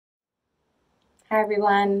Hi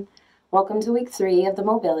everyone, welcome to week 3 of the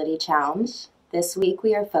Mobility Challenge. This week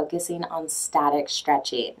we are focusing on static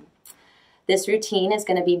stretching. This routine is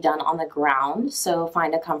going to be done on the ground, so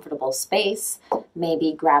find a comfortable space,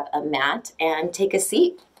 maybe grab a mat and take a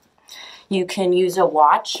seat. You can use a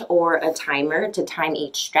watch or a timer to time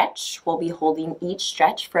each stretch. We'll be holding each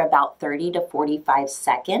stretch for about 30 to 45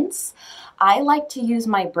 seconds. I like to use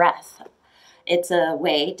my breath. It's a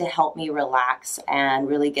way to help me relax and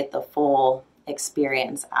really get the full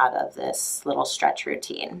experience out of this little stretch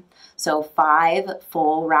routine. So 5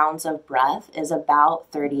 full rounds of breath is about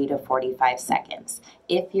 30 to 45 seconds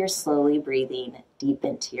if you're slowly breathing deep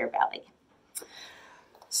into your belly.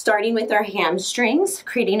 Starting with our hamstrings,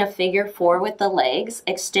 creating a figure 4 with the legs.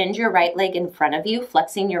 Extend your right leg in front of you,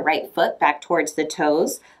 flexing your right foot back towards the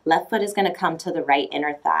toes. Left foot is going to come to the right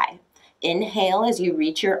inner thigh. Inhale as you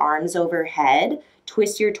reach your arms overhead.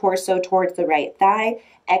 Twist your torso towards the right thigh.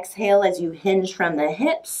 Exhale as you hinge from the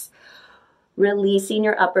hips, releasing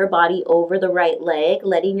your upper body over the right leg,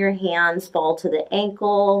 letting your hands fall to the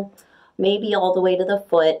ankle, maybe all the way to the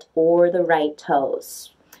foot or the right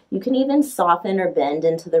toes. You can even soften or bend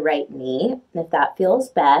into the right knee if that feels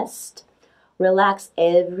best. Relax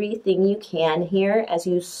everything you can here as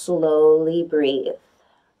you slowly breathe.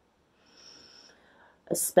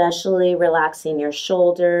 Especially relaxing your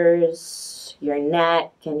shoulders, your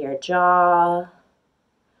neck, and your jaw.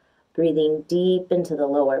 Breathing deep into the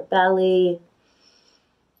lower belly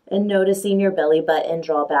and noticing your belly button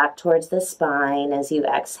draw back towards the spine as you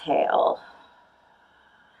exhale.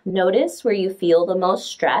 Notice where you feel the most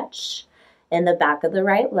stretch in the back of the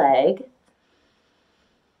right leg.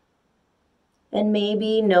 And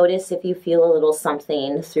maybe notice if you feel a little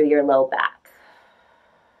something through your low back.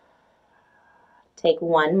 Take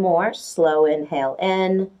one more slow inhale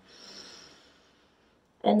in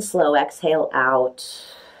and slow exhale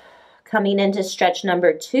out. Coming into stretch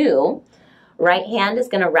number 2, right hand is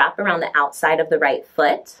going to wrap around the outside of the right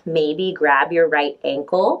foot. Maybe grab your right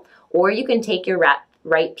ankle, or you can take your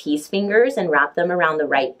right peace fingers and wrap them around the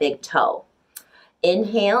right big toe.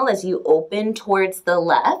 Inhale as you open towards the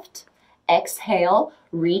left. Exhale,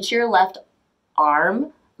 reach your left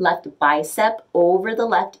arm, left bicep over the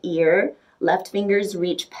left ear. Left fingers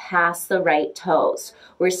reach past the right toes.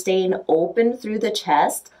 We're staying open through the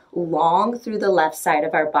chest, long through the left side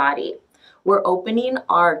of our body. We're opening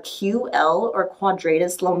our QL or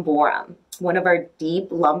Quadratus lumborum, one of our deep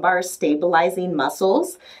lumbar stabilizing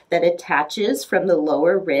muscles that attaches from the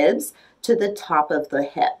lower ribs to the top of the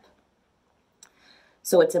hip.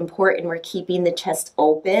 So it's important we're keeping the chest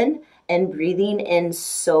open and breathing in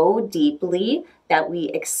so deeply that we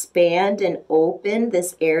expand and open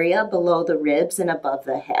this area below the ribs and above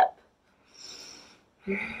the hip.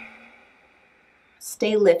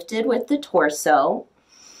 Stay lifted with the torso.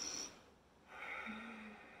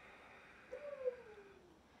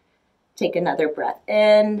 Take another breath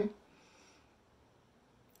in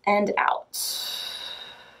and out.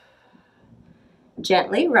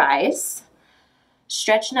 Gently rise.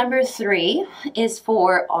 Stretch number 3 is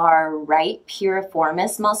for our right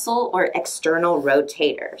piriformis muscle or external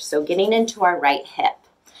rotator. So getting into our right hip.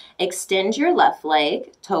 Extend your left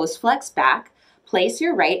leg, toes flex back. Place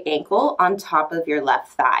your right ankle on top of your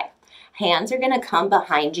left thigh. Hands are going to come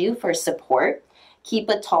behind you for support. Keep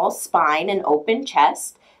a tall spine and open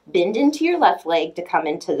chest. Bend into your left leg to come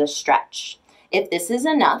into the stretch. If this is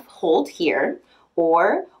enough, hold here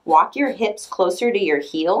or walk your hips closer to your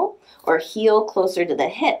heel or heel closer to the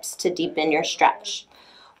hips to deepen your stretch.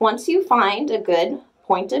 Once you find a good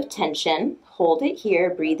point of tension, hold it here,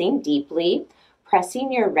 breathing deeply,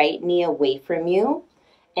 pressing your right knee away from you,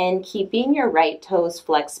 and keeping your right toes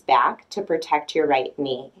flexed back to protect your right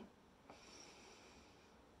knee.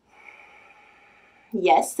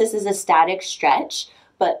 Yes, this is a static stretch,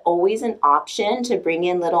 but always an option to bring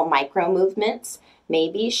in little micro movements,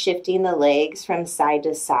 maybe shifting the legs from side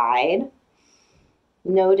to side,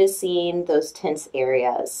 noticing those tense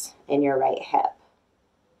areas in your right hip.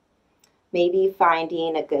 Maybe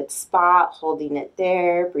finding a good spot, holding it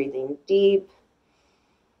there, breathing deep.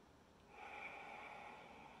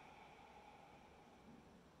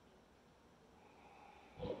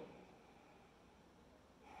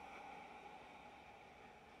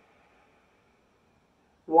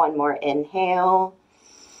 One more inhale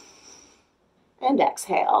and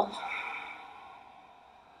exhale.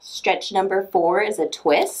 Stretch number 4 is a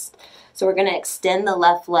twist. So we're going to extend the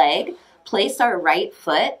left leg, place our right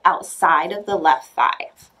foot outside of the left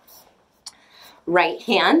thigh. Right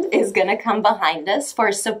hand is going to come behind us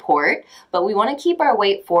for support, but we want to keep our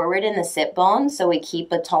weight forward in the sit bone so we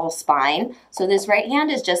keep a tall spine. So this right hand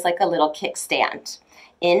is just like a little kickstand.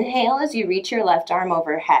 Inhale as you reach your left arm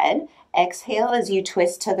overhead. Exhale as you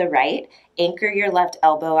twist to the right. Anchor your left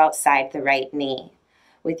elbow outside the right knee.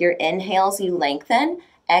 With your inhales, you lengthen.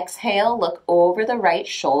 Exhale, look over the right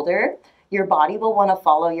shoulder. Your body will want to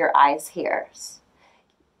follow your eyes here.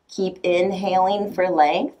 Keep inhaling for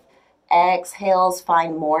length. Exhales,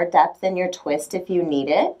 find more depth in your twist if you need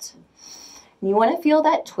it. You want to feel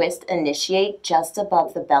that twist initiate just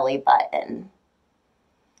above the belly button,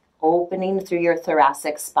 opening through your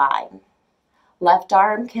thoracic spine. Left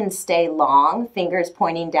arm can stay long, fingers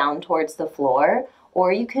pointing down towards the floor,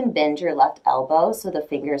 or you can bend your left elbow so the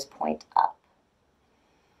fingers point up.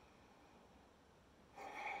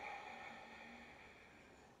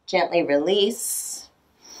 Gently release.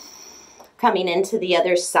 Coming into the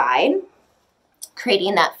other side,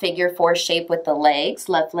 creating that figure 4 shape with the legs.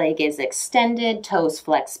 Left leg is extended, toes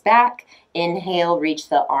flex back. Inhale, reach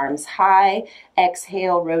the arms high.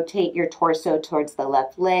 Exhale, rotate your torso towards the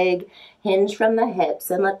left leg. Hinge from the hips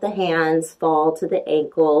and let the hands fall to the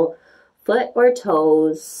ankle, foot or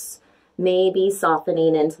toes, maybe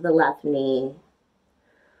softening into the left knee.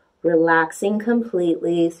 Relaxing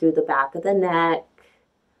completely through the back of the neck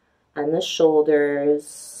and the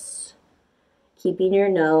shoulders, keeping your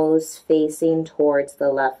nose facing towards the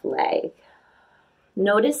left leg.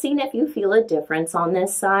 Noticing if you feel a difference on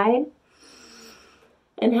this side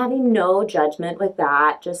and having no judgment with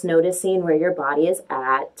that, just noticing where your body is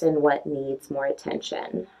at and what needs more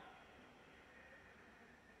attention.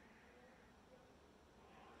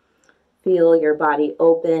 Feel your body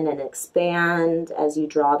open and expand as you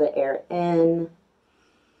draw the air in.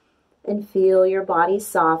 And feel your body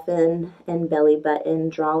soften and belly button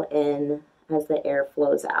draw in as the air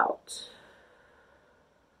flows out.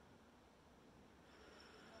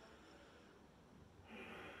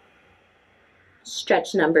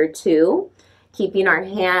 Stretch number 2, keeping our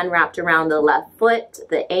hand wrapped around the left foot,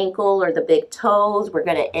 the ankle or the big toes. We're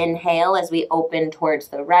going to inhale as we open towards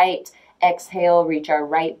the right. Exhale, reach our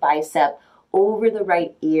right bicep over the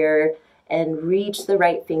right ear and reach the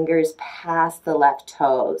right fingers past the left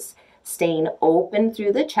toes. Staying open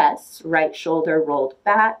through the chest, right shoulder rolled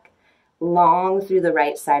back, long through the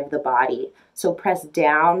right side of the body. So press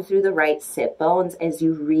down through the right sit bones as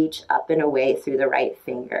you reach up and away through the right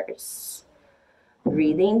fingers.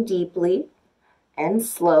 Breathing deeply and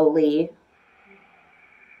slowly.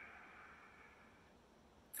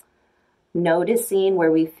 Noticing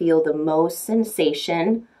where we feel the most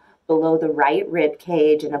sensation below the right rib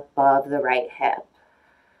cage and above the right hip.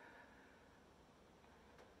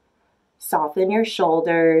 Soften your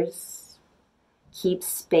shoulders. Keep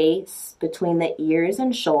space between the ears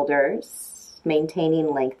and shoulders,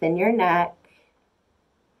 maintaining length in your neck.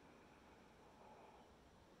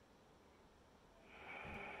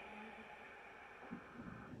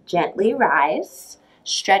 Gently rise.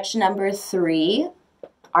 Stretch number 3,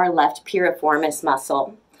 our left piriformis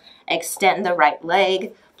muscle. Extend the right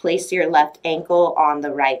leg. Place your left ankle on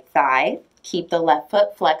the right thigh. Keep the left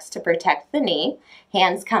foot flexed to protect the knee.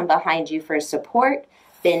 Hands come behind you for support.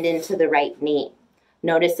 Bend into the right knee.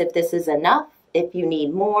 Notice if this is enough. If you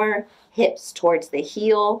need more, hips towards the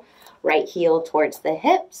heel, right heel towards the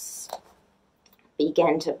hips.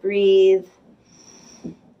 Begin to breathe.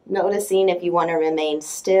 Noticing if you want to remain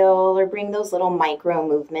still or bring those little micro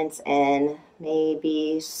movements in.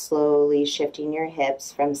 Maybe slowly shifting your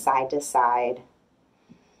hips from side to side.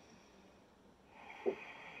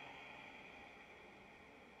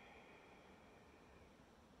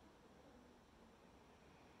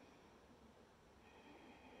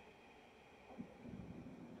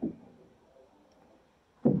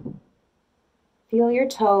 Feel your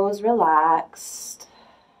toes relaxed.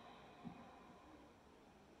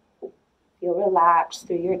 Feel relaxed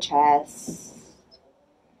through your chest.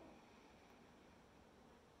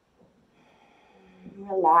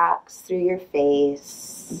 Relax through your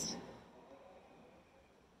face.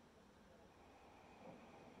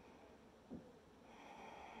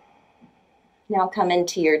 Now come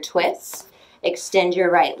into your twist. Extend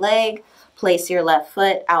your right leg. Place your left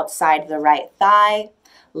foot outside the right thigh.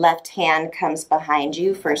 Left hand comes behind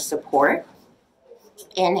you for support.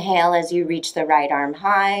 Inhale as you reach the right arm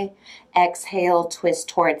high. Exhale, twist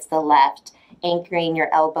towards the left, anchoring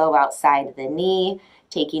your elbow outside the knee,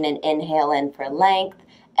 taking an inhale in for length.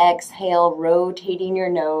 Exhale, rotating your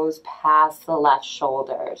nose past the left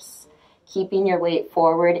shoulders. Keeping your weight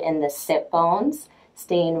forward in the sit bones,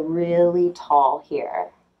 staying really tall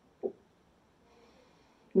here.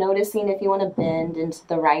 Noticing if you want to bend into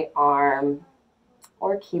the right arm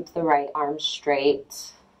or keep the right arm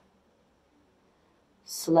straight.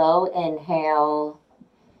 Slow inhale,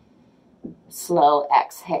 slow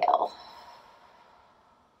exhale.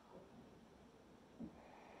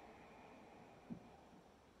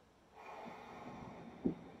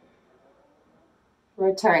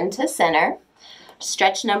 Return to center.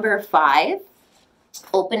 Stretch number 5,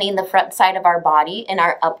 opening the front side of our body in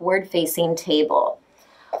our upward facing table.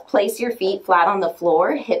 Place your feet flat on the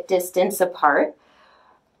floor, hip distance apart.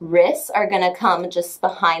 Wrists are going to come just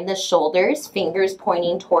behind the shoulders, fingers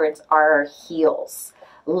pointing towards our heels.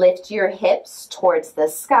 Lift your hips towards the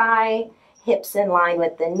sky, hips in line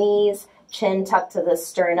with the knees, chin tucked to the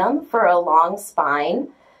sternum for a long spine.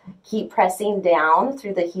 Keep pressing down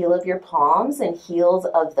through the heel of your palms and heels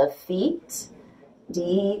of the feet.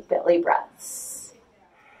 Deep belly breaths.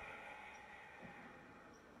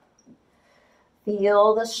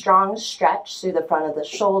 Feel the strong stretch through the front of the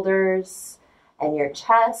shoulders and your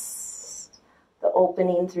chest, the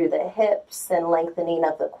opening through the hips and lengthening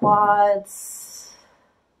of the quads.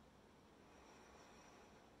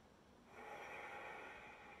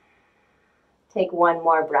 Take one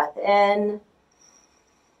more breath in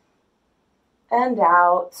and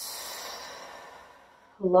out.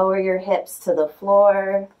 Lower your hips to the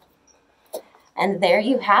floor. And there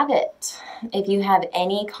you have it. If you have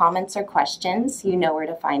any comments or questions, you know where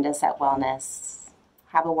to find us at Wellness.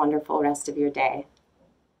 Have a wonderful rest of your day.